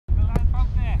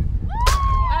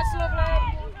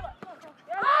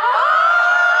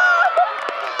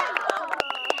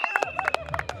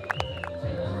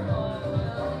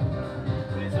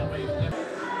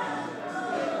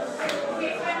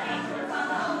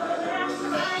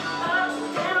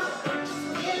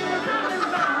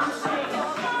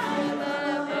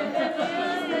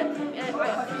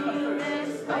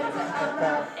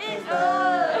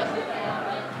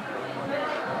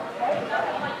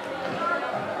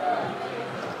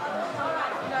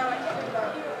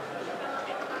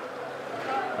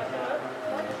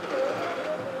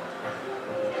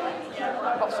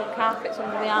got some carpets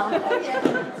under the arm.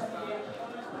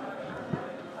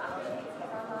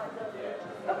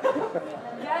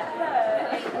 Get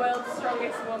her is world's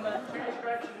strongest woman.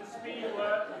 Stretch and speed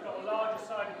work, we've got a larger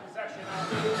side of possession out.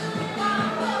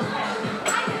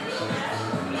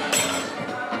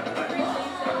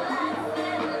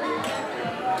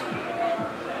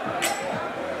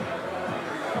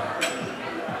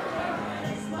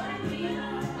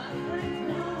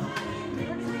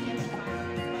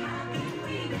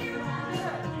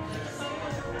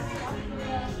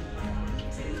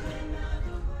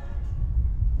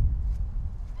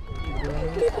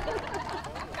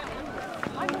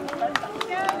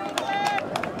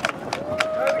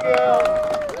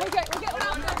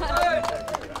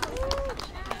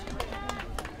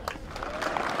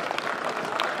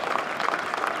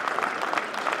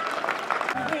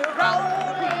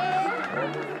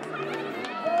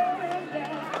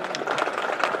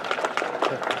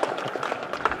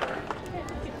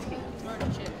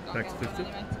 Next 50.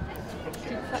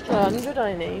 100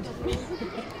 I need.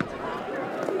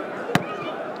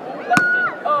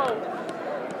 Oh!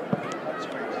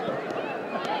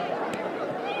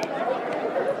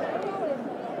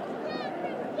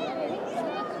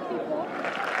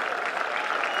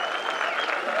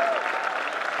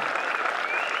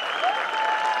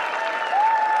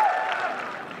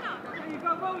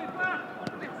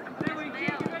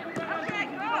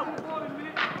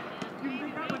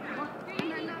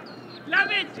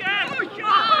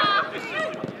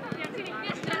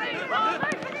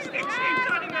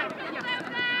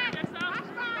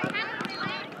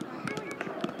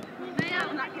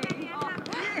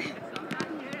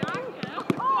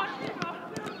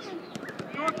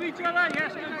 Each other,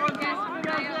 yes, good one.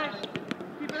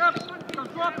 Keep it up,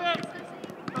 don't drop it.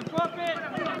 Don't drop it.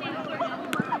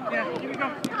 Yeah, here we go.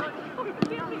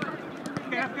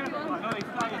 Okay, I'm gonna fly. No, he's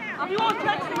flying. You want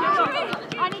texting?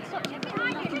 I need something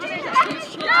behind you.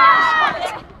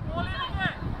 All in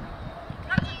again.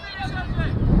 Catch your feet, Chelsea.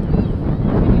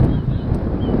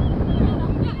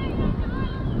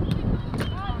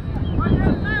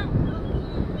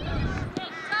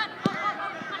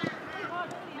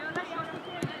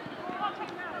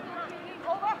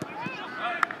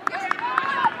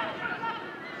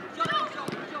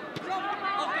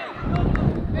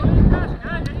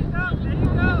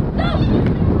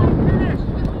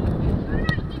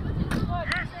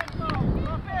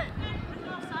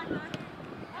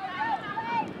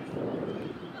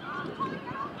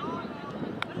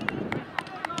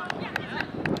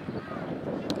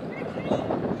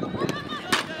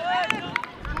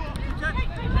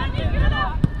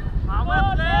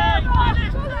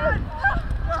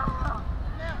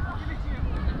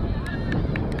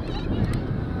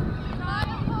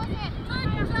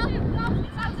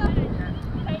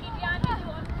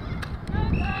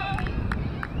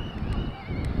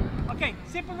 Okay,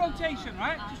 simple rotation,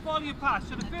 right? Just follow your pass.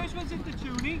 So the first one's into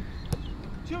Tooney.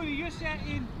 Tooney, you're set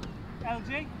in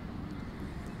LJ.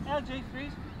 LJ,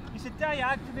 freeze. It's a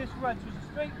diag to this run, so it's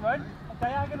a straight run, a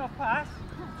diagonal pass,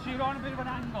 so you're on a bit of an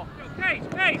angle. Okay,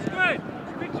 pace, good.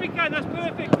 Quick we can, that's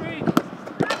perfect, freeze.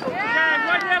 Yeah,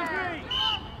 right there, freeze.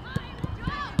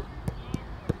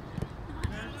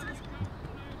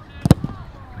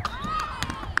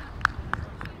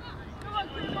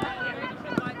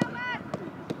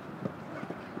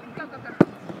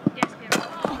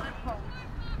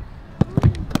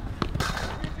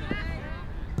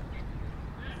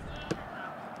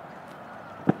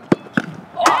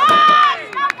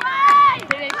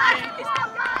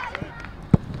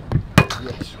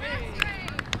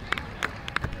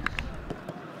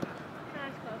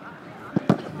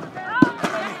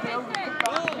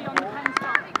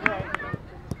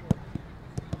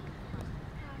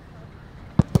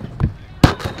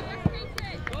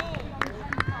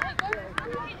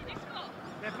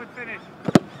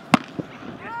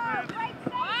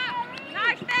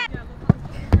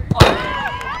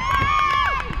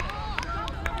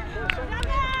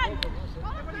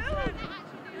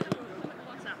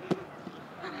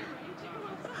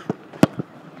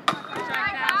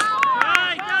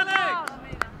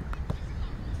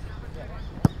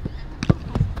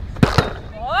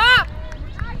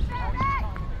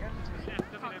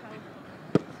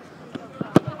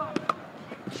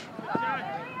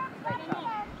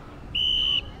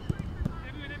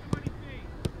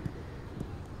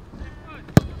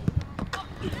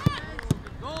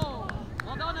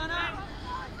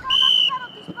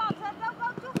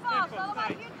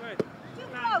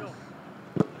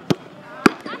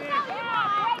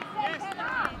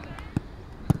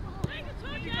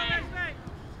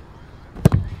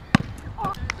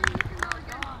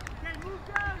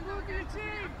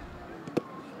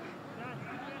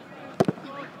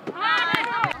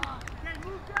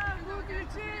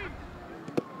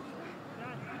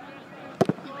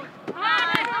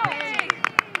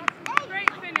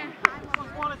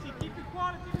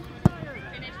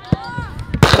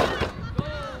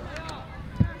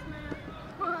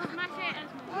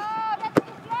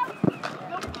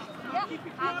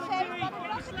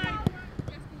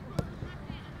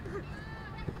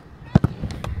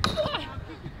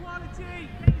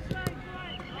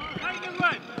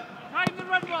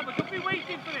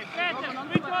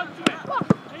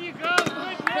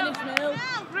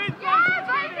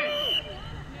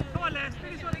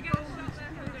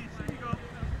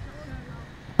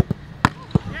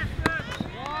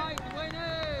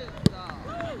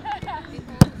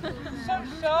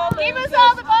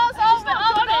 all the balls over,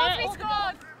 all the goals we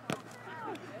scored.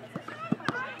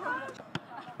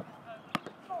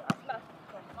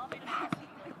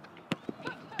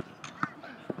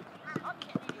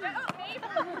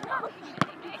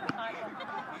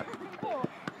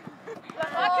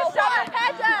 Like a shot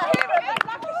header.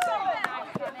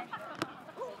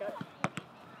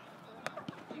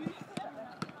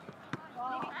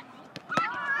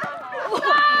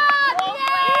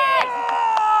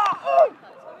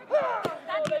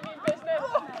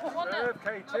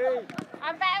 KT.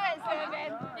 I'm better at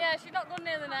serving. Yeah, she's not gone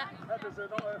near the net. Headers are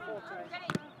not her forte.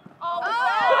 Oh,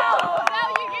 no,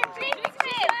 you jinxed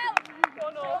it.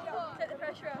 Take the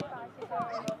pressure out.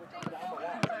 Sorry, Noble.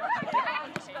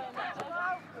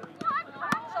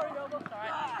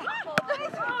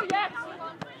 Oh, yes.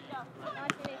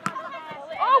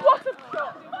 Oh, what a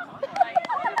shot.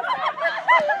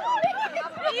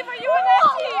 Eva, you on that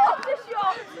team. Opposite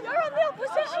shot. You're on the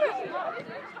opposition.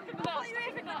 You're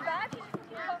even good bad.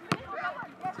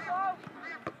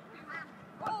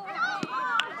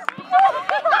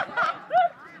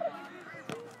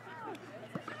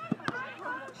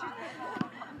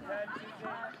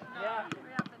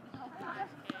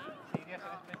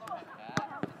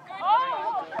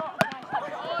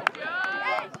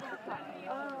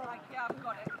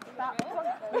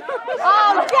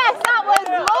 Oh yes, that was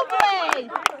lovely!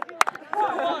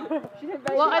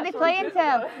 What are they playing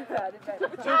till?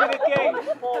 2 minute game.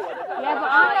 Yeah, but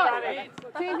I'm not,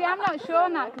 Susie, I'm not sure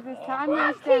on that because there's time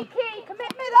wasting. Kiki,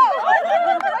 commitment up.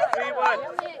 3-1.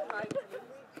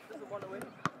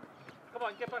 Come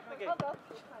on, get back in the game.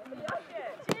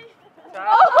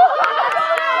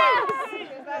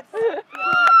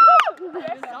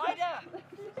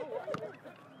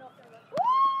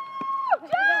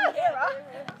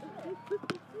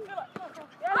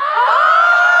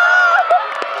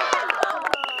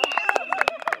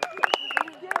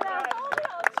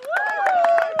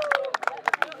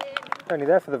 Only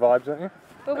there for the vibes, aren't you?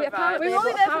 Well, we were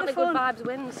only there for the fun. Good vibes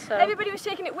wins, so. Everybody was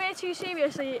taking it way too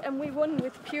seriously and we won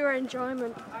with pure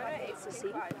enjoyment. It's a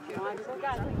scene.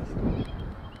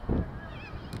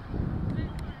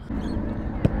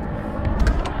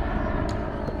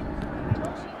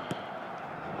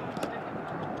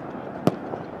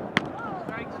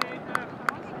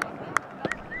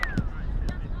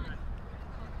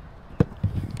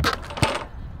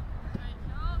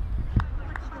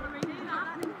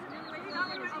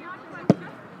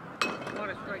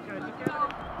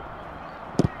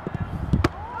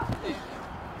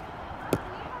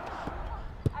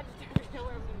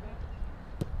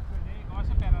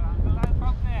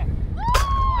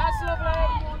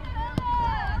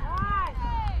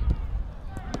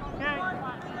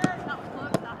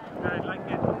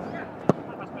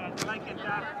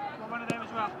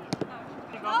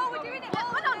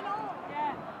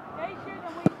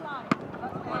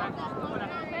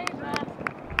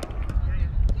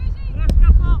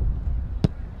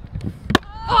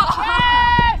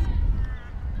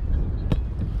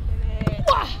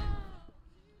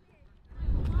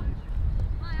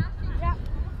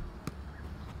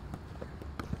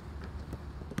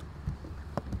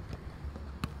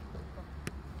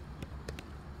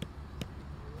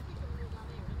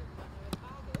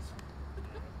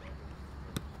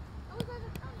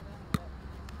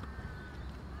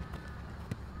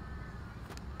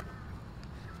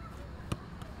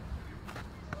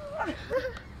 Ha ha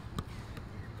ha!